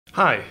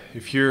Hi,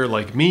 if you're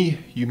like me,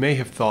 you may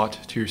have thought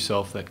to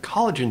yourself that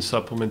collagen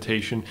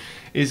supplementation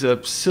is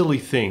a silly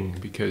thing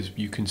because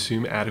you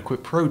consume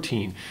adequate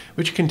protein,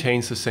 which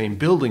contains the same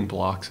building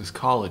blocks as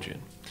collagen.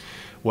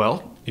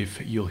 Well,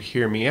 if you'll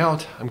hear me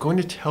out, I'm going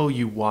to tell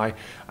you why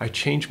I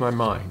changed my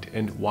mind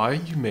and why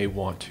you may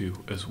want to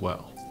as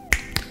well.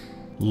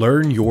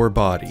 Learn Your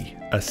Body,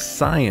 a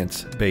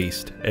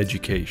science-based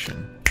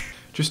education.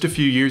 Just a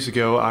few years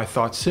ago, I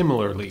thought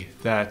similarly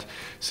that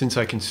since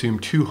I consume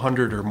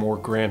 200 or more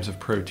grams of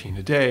protein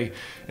a day,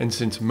 and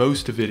since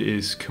most of it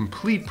is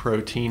complete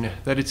protein,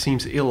 that it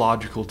seems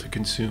illogical to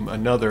consume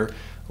another,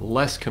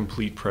 less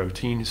complete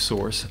protein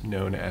source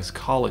known as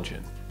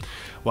collagen.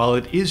 While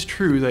it is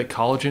true that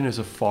collagen is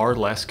a far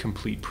less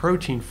complete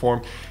protein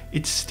form,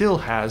 it still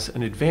has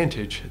an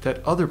advantage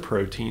that other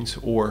proteins,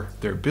 or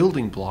their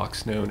building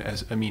blocks known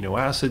as amino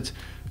acids,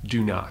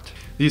 do not.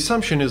 The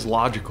assumption is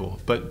logical,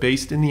 but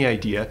based in the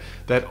idea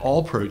that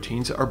all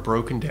proteins are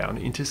broken down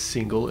into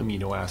single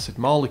amino acid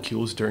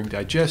molecules during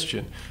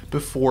digestion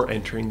before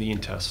entering the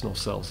intestinal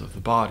cells of the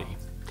body.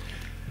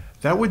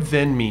 That would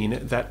then mean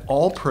that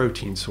all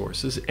protein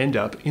sources end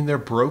up in their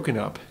broken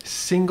up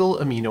single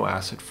amino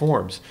acid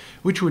forms,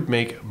 which would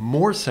make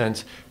more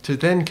sense to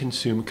then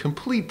consume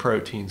complete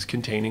proteins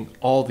containing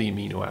all the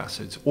amino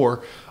acids,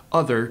 or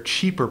other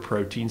cheaper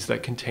proteins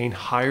that contain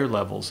higher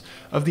levels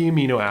of the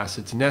amino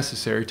acids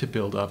necessary to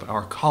build up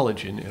our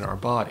collagen in our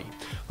body,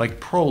 like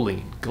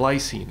proline,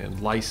 glycine, and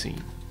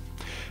lysine.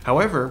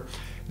 However,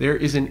 there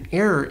is an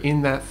error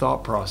in that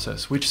thought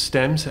process which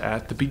stems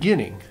at the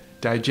beginning: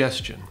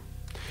 digestion.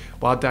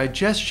 While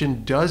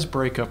digestion does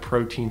break up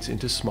proteins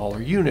into smaller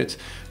units,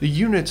 the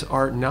units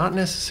are not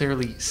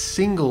necessarily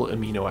single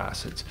amino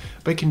acids,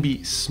 but can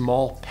be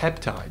small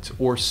peptides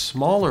or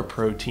smaller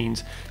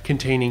proteins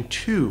containing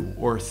 2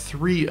 or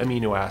 3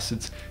 amino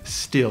acids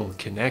still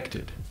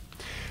connected.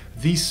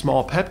 These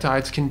small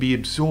peptides can be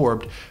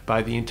absorbed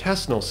by the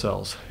intestinal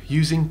cells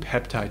using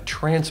peptide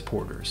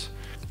transporters.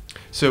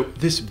 So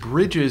this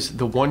bridges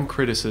the one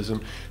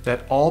criticism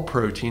that all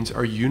proteins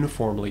are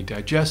uniformly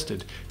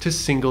digested to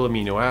single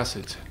amino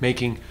acids,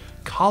 making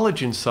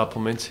collagen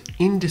supplements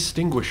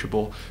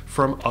indistinguishable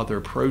from other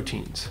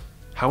proteins.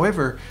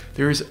 However,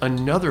 there is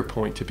another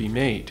point to be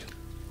made.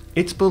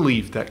 It's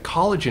believed that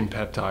collagen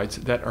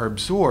peptides that are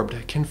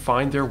absorbed can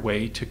find their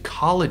way to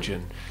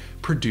collagen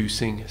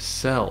producing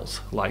cells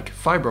like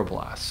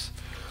fibroblasts.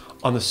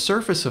 On the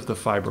surface of the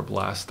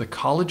fibroblast, the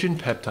collagen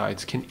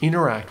peptides can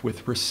interact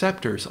with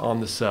receptors on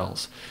the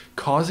cells,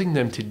 causing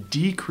them to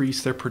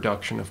decrease their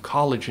production of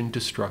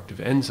collagen-destructive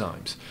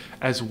enzymes,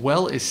 as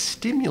well as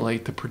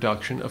stimulate the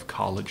production of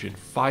collagen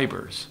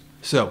fibers.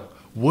 So,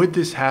 would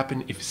this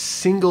happen if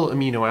single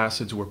amino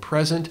acids were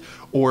present,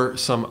 or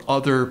some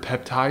other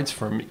peptides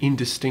from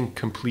indistinct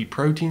complete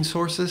protein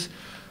sources?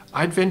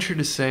 I'd venture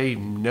to say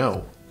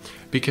no,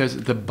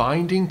 because the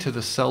binding to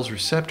the cell's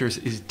receptors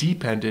is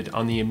dependent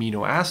on the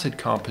amino acid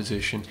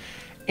composition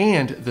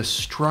and the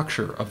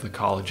structure of the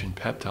collagen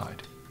peptide.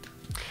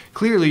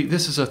 Clearly,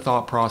 this is a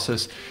thought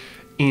process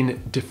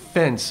in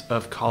defense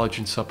of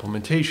collagen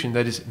supplementation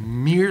that is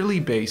merely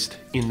based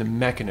in the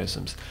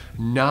mechanisms,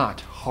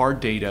 not hard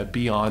data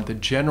beyond the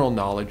general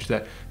knowledge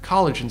that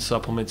collagen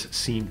supplements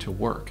seem to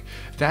work.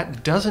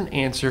 That doesn't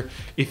answer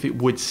if it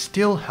would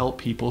still help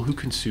people who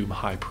consume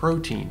high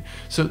protein,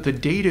 so the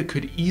data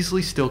could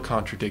easily still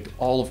contradict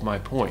all of my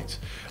points.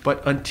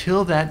 But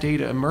until that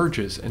data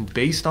emerges, and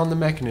based on the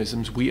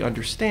mechanisms we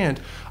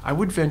understand, I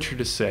would venture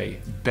to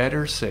say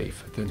better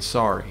safe than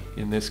sorry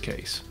in this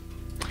case.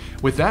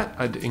 With that,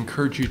 I'd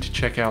encourage you to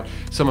check out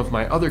some of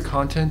my other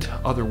content,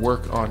 other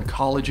work on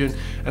collagen,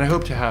 and I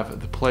hope to have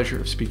the pleasure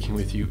of speaking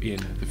with you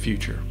in the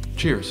future.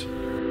 Cheers.